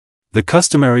The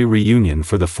customary reunion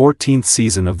for the 14th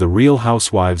season of The Real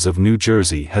Housewives of New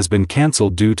Jersey has been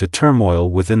cancelled due to turmoil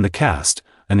within the cast,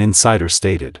 an insider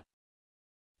stated.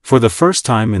 For the first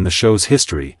time in the show's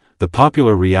history, the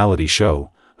popular reality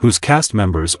show, whose cast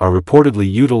members are reportedly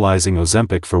utilizing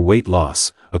Ozempic for weight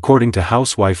loss, according to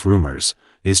housewife rumors,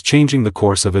 is changing the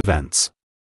course of events.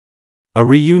 A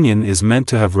reunion is meant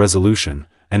to have resolution,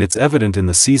 and it's evident in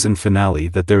the season finale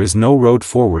that there is no road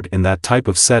forward in that type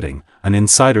of setting, an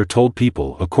insider told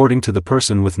People. According to the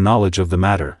person with knowledge of the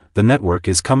matter, the network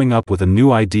is coming up with a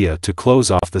new idea to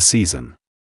close off the season.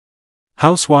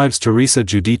 Housewives Teresa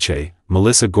Giudice,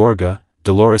 Melissa Gorga,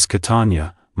 Dolores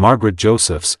Catania, Margaret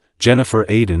Josephs, Jennifer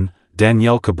Aydin,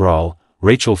 Danielle Cabral,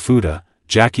 Rachel Fuda,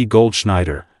 Jackie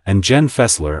Goldschneider, and Jen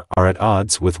Fessler are at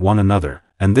odds with one another,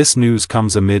 and this news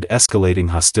comes amid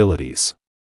escalating hostilities.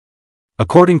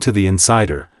 According to the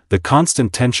insider, the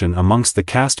constant tension amongst the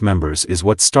cast members is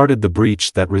what started the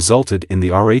breach that resulted in the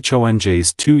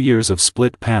RHONJ's 2 years of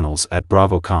split panels at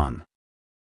BravoCon.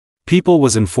 People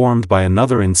was informed by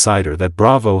another insider that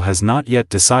Bravo has not yet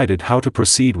decided how to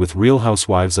proceed with Real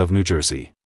Housewives of New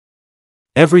Jersey.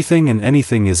 Everything and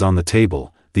anything is on the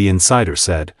table, the insider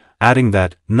said, adding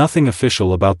that nothing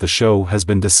official about the show has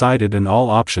been decided and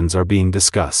all options are being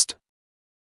discussed.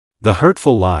 The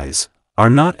hurtful lies are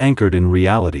not anchored in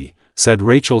reality, said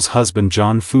Rachel's husband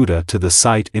John Fuda to the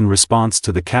site in response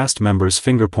to the cast members'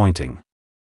 finger-pointing.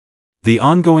 The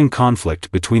ongoing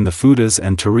conflict between the Fudas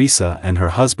and Teresa and her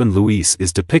husband Luis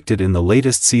is depicted in the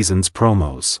latest season's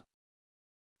promos.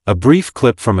 A brief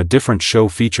clip from a different show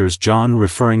features John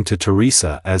referring to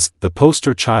Teresa as the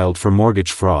poster child for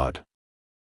mortgage fraud.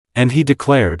 And he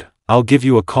declared, "I'll give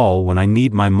you a call when I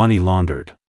need my money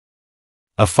laundered."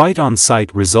 A fight on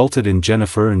site resulted in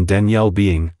Jennifer and Danielle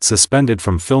being suspended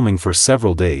from filming for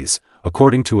several days,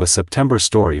 according to a September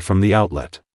story from the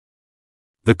outlet.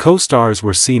 The co-stars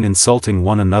were seen insulting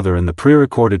one another in the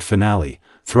pre-recorded finale,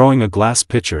 throwing a glass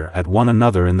pitcher at one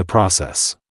another in the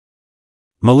process.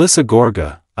 Melissa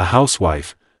Gorga, a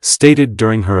housewife, stated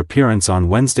during her appearance on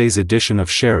Wednesday's edition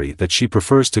of Sherry that she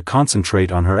prefers to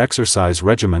concentrate on her exercise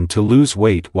regimen to lose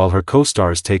weight while her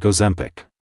co-stars take Ozempic.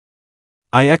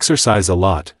 "I exercise a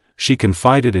lot," she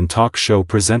confided in talk show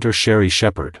presenter Sherry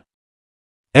Shepherd.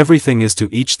 "Everything is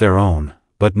to each their own,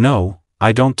 but no,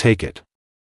 I don't take it."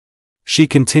 She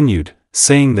continued,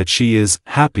 saying that she is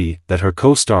happy that her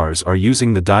co-stars are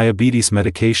using the diabetes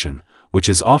medication, which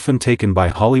is often taken by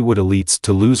Hollywood elites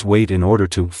to lose weight in order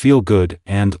to feel good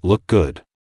and look good.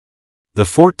 The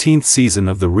 14th season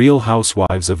of The Real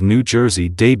Housewives of New Jersey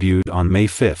debuted on May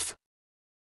 5.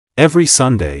 Every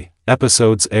Sunday,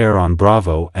 episodes air on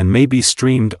Bravo and may be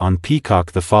streamed on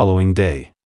Peacock the following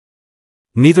day.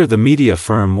 Neither the media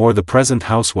firm or the present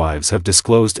housewives have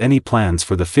disclosed any plans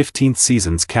for the 15th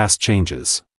season's cast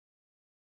changes.